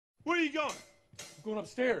are you going? I'm going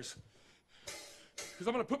upstairs. Because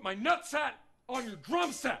I'm going to put my nutsack on your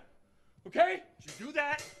drum set. Okay? If you do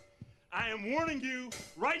that, I am warning you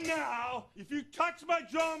right now, if you touch my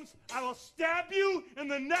drums, I will stab you in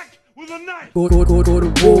the neck with a knife. Go to war,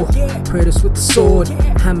 Kratos with the sword,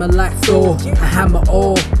 hammer like Thor, I hammer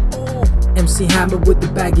all. MC Hammer with the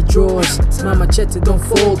baggy drawers, my machete don't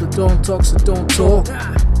fall, the don't talk so don't talk,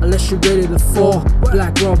 unless you're ready to fall.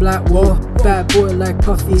 Black raw, black war, bad boy like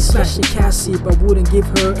Puffy, smashing Cassie, but wouldn't give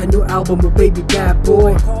her a new album with baby bad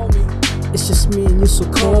boy. It's just me and you, so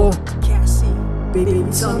call baby,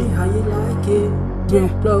 tell me how you like it. Real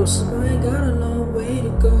close, I ain't got a long way to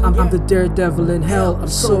go. I'm the daredevil in hell, I'm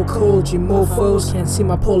so cold, you mofos can't see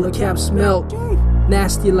my polar caps melt.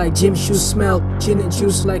 Nasty like gym shoes smell, gin and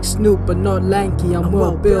juice like Snoop, but not lanky, I'm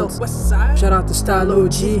well built. Shout out to Style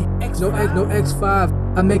OG, no egg, no X5.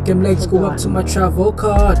 I make them legs go up to my travel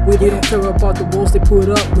card. We don't care about the walls they put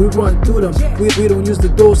up, we run through them. We don't use the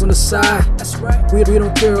doors on the side. We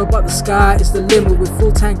don't care about the sky, it's the limit. We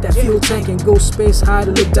full tank that fuel tank and go space high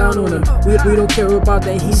to look down on them. We don't care about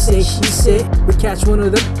that he say, she say. We catch one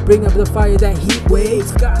of them, bring up the fire that heat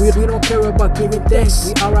wave. We don't care about giving thanks,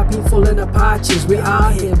 we RIP full in Apaches. We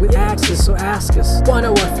out here, we access, so ask us.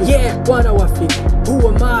 Bwana wafika, yeah, Bwana wafika. Who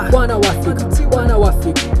am I? Bwana wafika, Bwana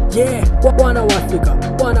wafika, yeah, Bwana wafika.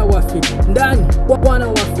 Bwana wafika ndani, Bwana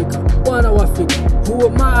wafika, Bwana wafika. Who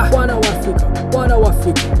am I? Bwana wafika, Bwana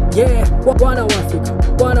wafika, yeah, Bwana wafika,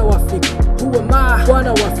 Bwana wafika. Who am I?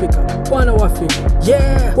 Bwana wafika, Bwana wafika,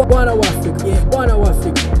 yeah, Bwana wafika, yeah, Bwana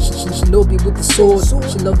wafika. Shinobi with the sword,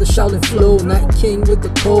 she love the Shaolin flow. Night King with the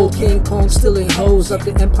cold, King Kong still ain't hoes. Up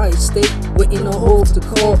the Empire State, waiting on hoes to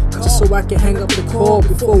call, just so I can hang up the call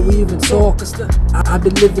before we even talk. I've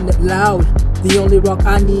been living it loud. The only rock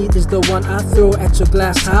I need is the one I throw at your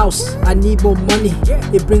glass house. I need more money,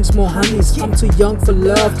 it brings more honeys. I'm too young for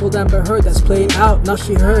love, told Amber Heard that's played out. Now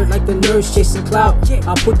she heard like the nurse chasing clout.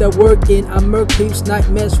 I put that work in, I murk peeps,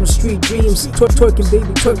 nightmares from street dreams. Twerking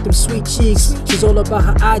baby, twerk them sweet cheeks. She's all about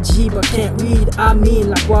her IG but can't read. I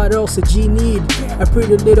mean, like what else a G need? A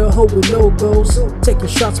pretty little hoe with no goals, taking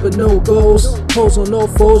shots but no goals. Hoes on no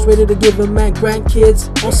foes, ready to give a man grandkids.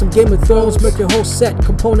 On some Game of Thrones, make your whole set.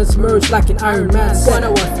 Components merge like an Iron Man set. Bwana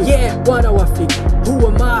wafika, yeah, Bwana wafika. Who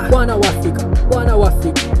am I? Bwana wafika, Bwana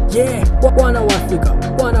wafika, yeah, Bwana wafika,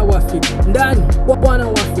 Bwana wafika ndani, Bwana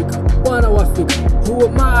wafika, Bwana wafika. Who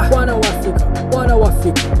am I? Bwana wafika, Bwana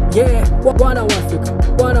wafika, yeah, Bwana wafika,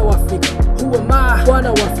 Bwana wafika. Who am I? Bwana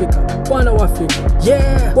wafika, Bwana wafika,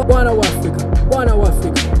 yeah, Bwana wafika, Bwana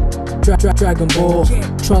wafika. Dragon Ball,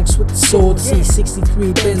 Trunks with the sword,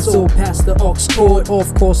 C63 Benzo past the aux cord,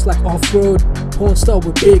 off course like off-road, porn star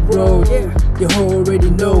with big road. You already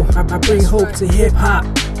know, I bring hope to hip-hop,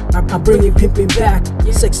 I'm bringing pimping back,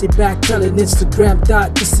 sexy back, telling Instagram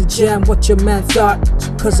dot, this a jam, what your man thought,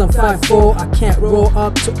 cause I'm 5'4", I can't roll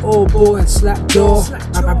up to old boy and slap jaw.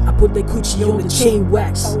 I put that coochie on the chain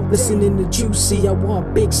wax, listening to Juicy, I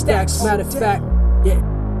want big stacks, matter of fact, yeah,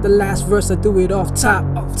 the last verse I do it off top.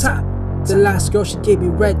 The last girl she gave me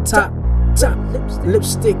red top,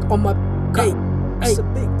 lipstick on my, hey,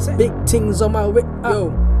 big things on my wrist.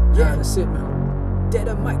 Yo, yeah, that's it, man. Dead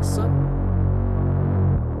a mic, son.